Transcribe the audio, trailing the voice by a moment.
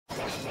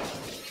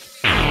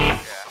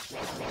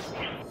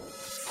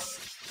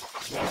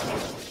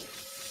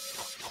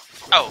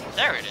Oh,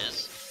 there it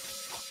is.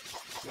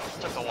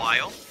 Took a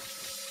while.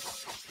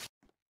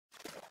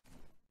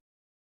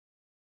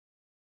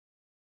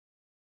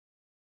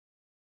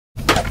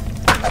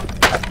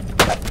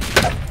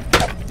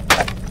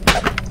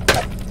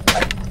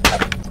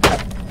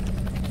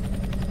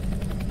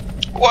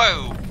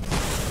 Whoa!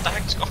 What the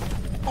heck's going?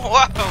 Whoa!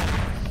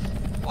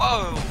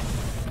 Whoa!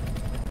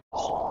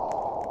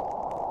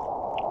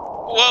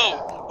 Whoa!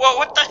 Whoa!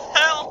 What the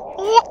hell?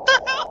 What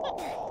the hell?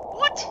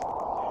 What?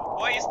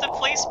 Why is the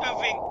place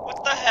moving?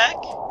 What the heck?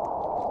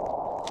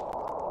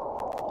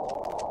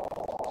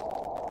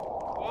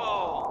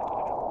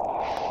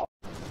 Whoa!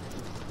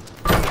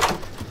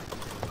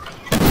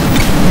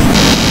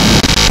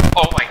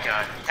 Oh my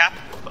god! Yeah.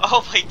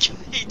 Oh my god!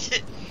 He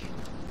did.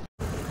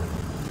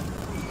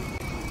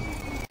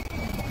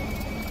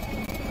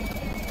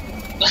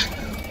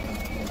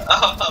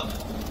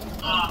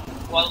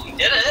 Well, we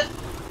did it.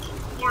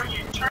 Before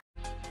you turn.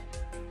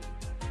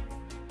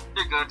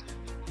 You're good.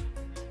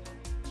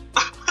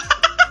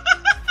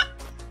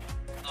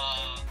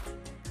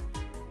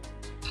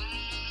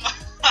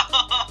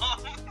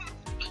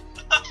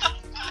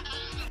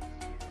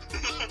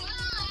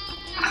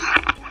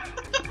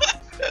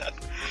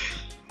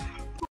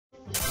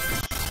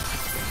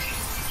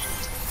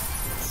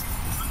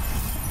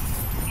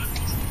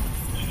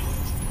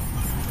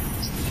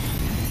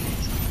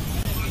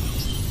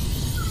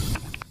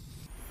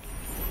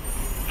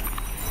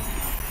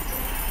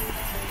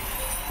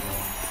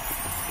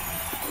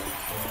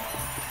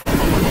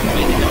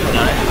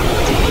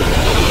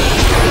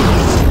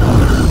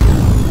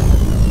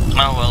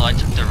 Oh well, I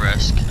took the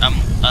risk.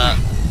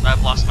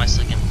 I've lost my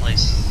second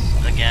place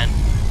again.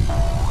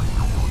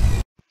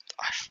 I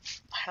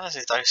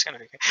honestly thought it was gonna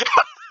be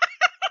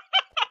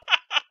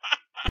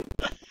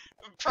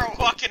Bro,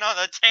 walking on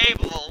the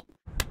table!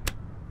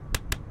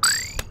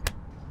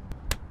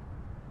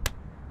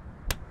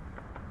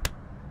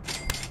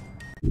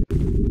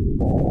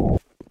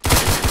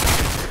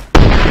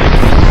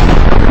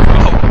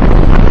 Oh.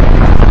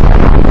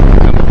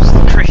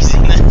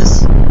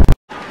 Craziness.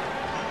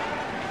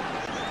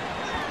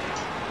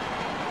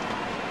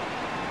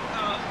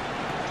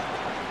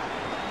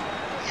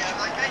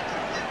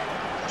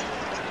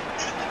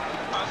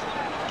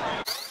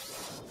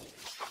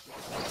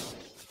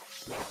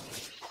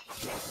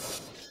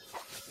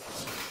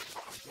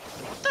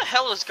 What the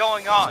hell is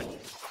going on?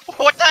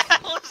 What the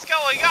hell is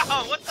going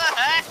on? What the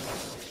heck?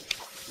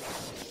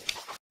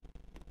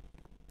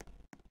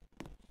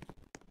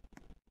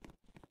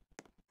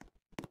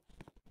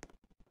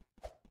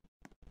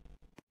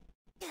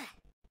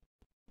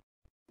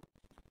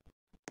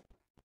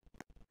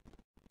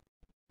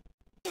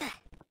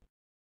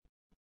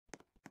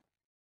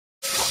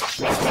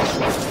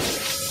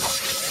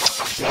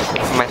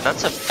 Man,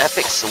 that's an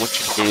epic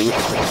switching, dude.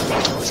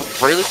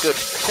 It's a really good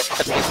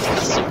epic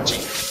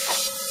switching.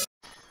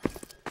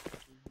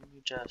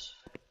 Just.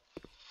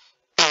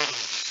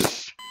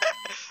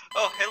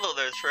 Oh, hello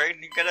there,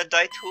 train. You're gonna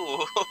die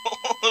too.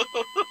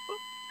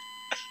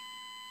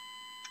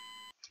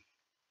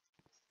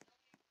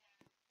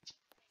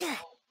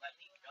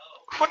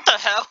 What the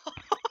hell?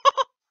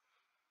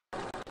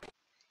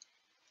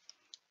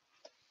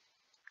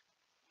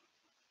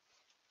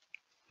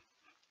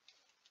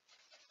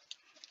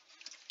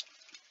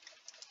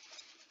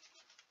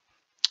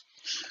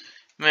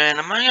 Man,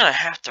 am I gonna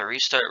have to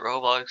restart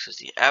Roblox because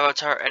the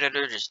avatar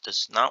editor just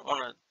does not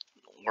want to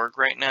work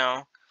right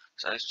now?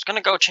 So I was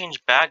gonna go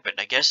change back, but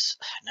I guess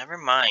never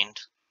mind.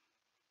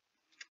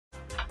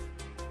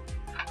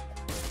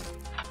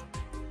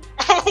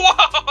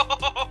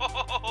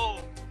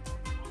 Whoa!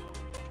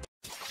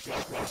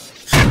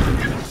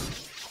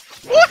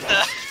 What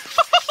the?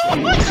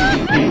 What the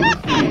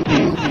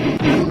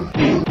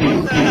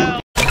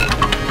hell?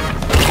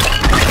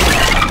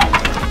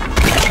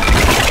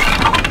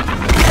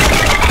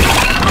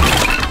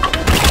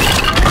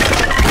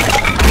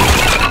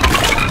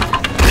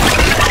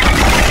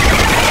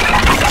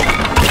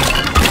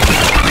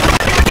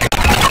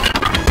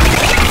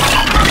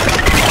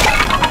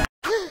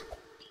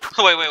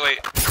 Wait.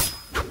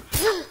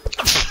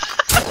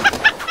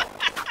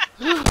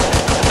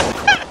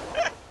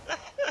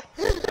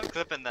 I'm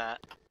clipping that.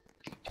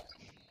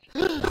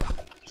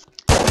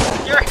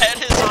 Your head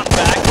is on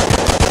back.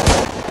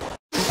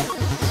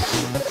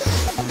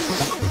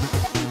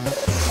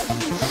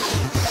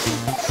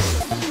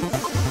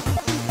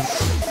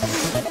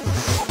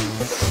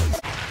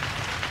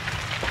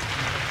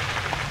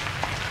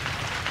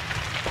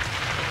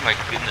 Oh my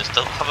goodness,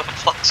 the lava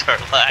blocks are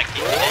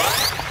lagging.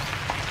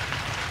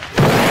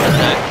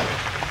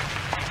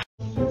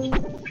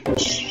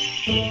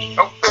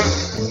 Oh.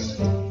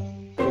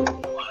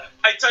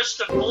 I touched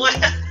the blip.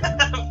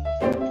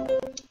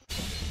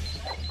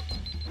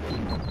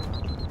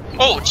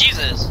 Oh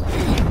Jesus!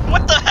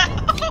 What the hell?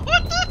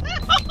 What the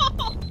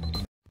hell?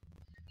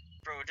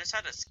 Bro, just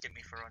had to skip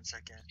me for 1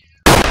 second.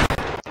 No.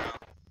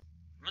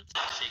 It's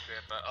a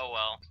secret, but oh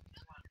well.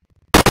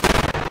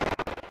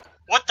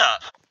 What the?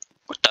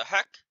 What the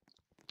heck?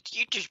 Did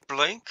you just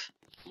blink?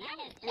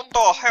 What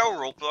the hell,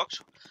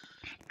 Roblox?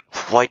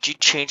 Why'd you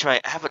change my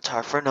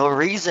avatar for no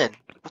reason?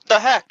 What the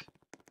heck?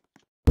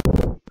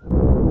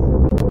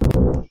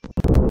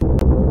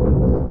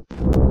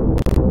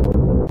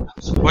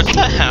 What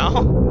the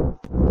hell?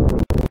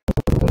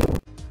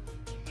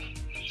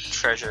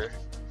 Treasure.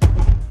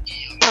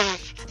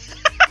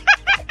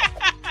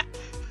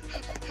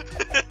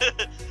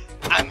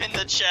 I'm in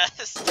the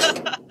chest.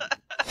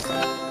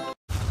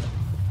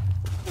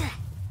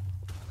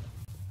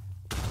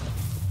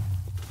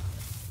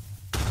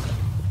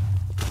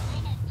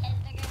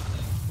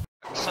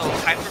 So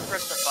Hyper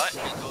press the button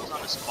and it goes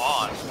on to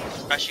spawn,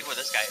 especially where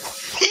this guy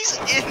is. He's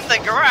in the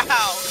ground.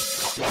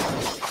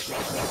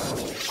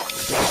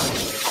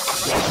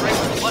 Right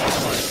where the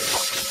button was.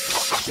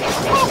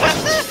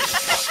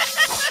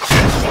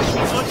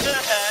 What the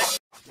heck?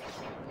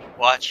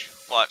 Watch.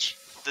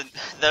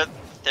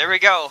 There we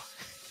go.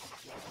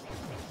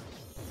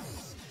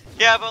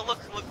 Yeah, but look.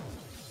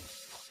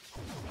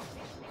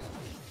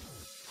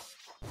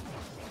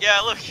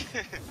 Yeah, look.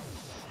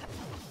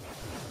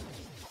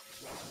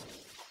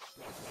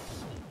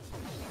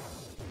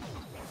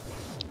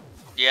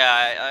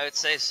 Yeah, I would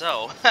say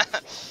so.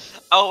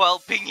 Oh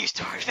well, being used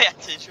to our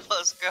advantage.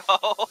 Let's go.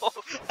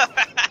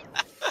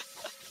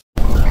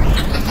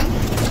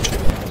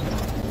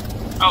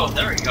 Oh,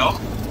 there we go.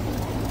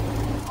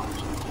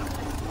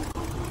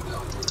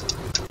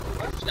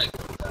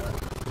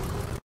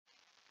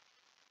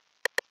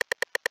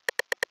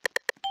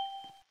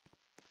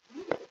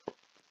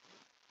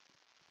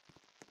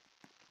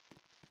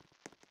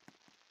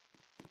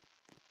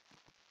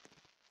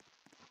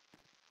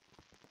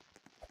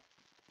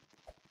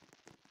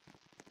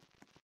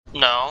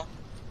 No,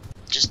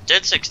 just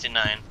did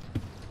 69.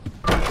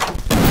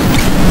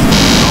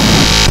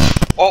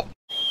 Oh.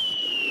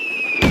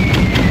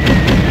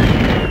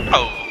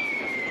 Oh.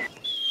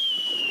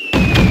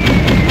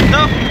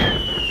 No.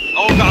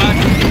 Oh God.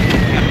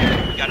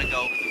 We gotta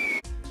go.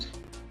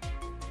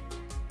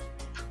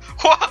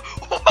 What?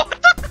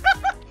 What the?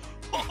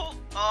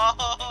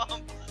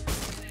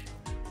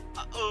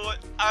 Oh,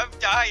 I'm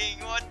dying.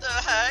 What the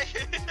heck?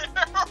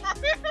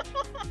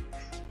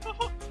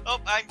 Oh,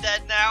 I'm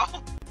dead now.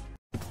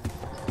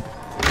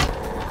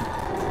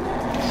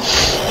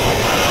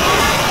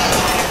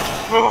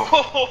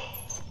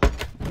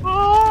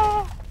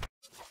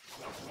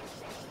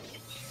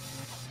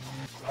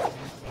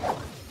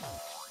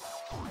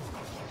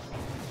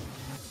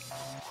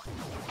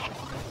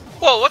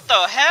 Whoa, what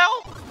the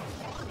hell?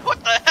 What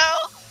the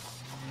hell?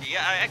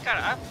 Yeah, I'm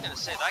gonna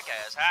say that guy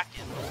is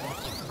hacking.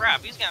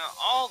 Crap, he's getting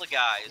all the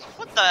guys.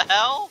 What the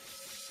hell?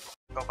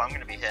 Oh, I'm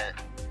gonna be hit.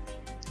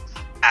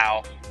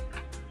 Ow.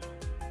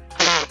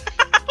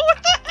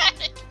 What the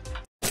heck?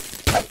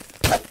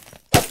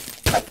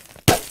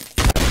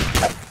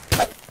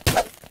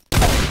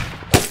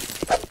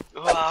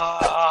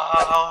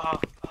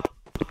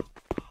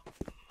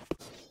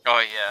 Oh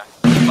yeah.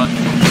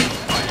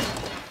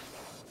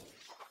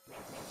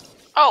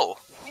 Oh,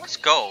 let's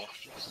go.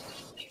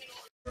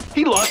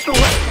 He lost a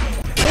level.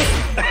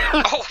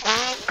 Oh,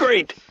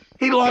 Great.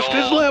 He lost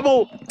his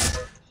level.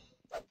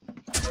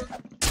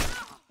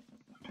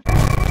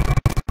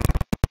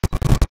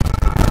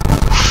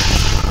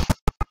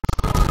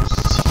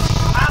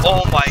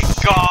 oh my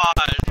God.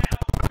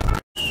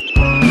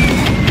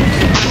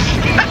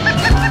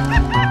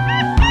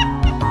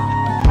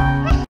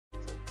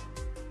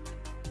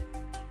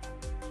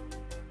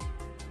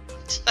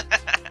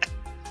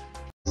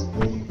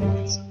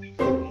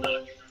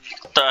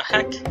 The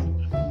heck?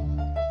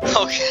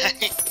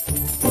 Okay.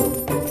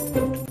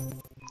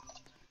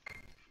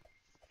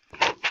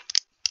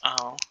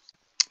 Oh,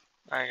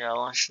 I gotta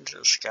launch into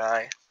the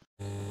sky.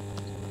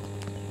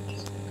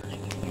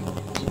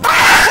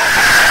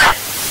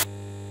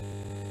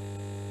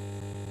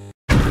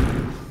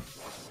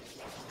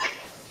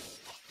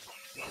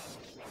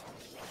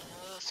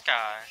 The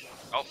sky.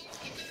 Oh,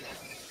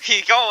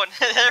 he's going.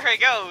 There he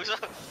goes.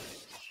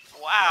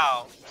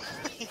 Wow.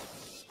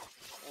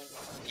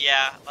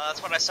 Yeah, well,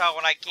 that's what I saw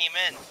when I came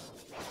in.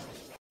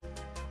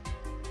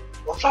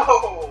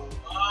 Whoa!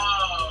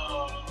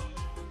 Oh!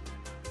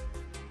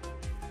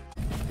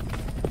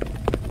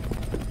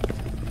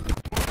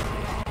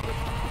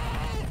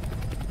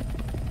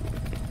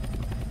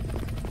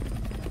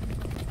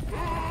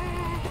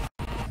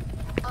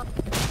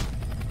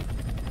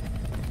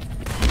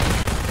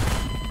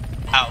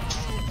 Ouch.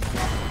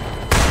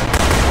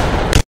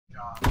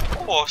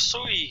 Oh,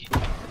 sweet.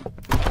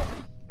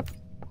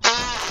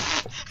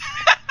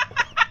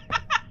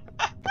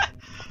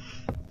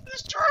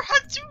 This drawer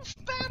had 2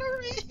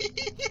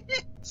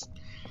 batteries.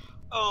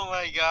 Oh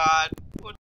my God.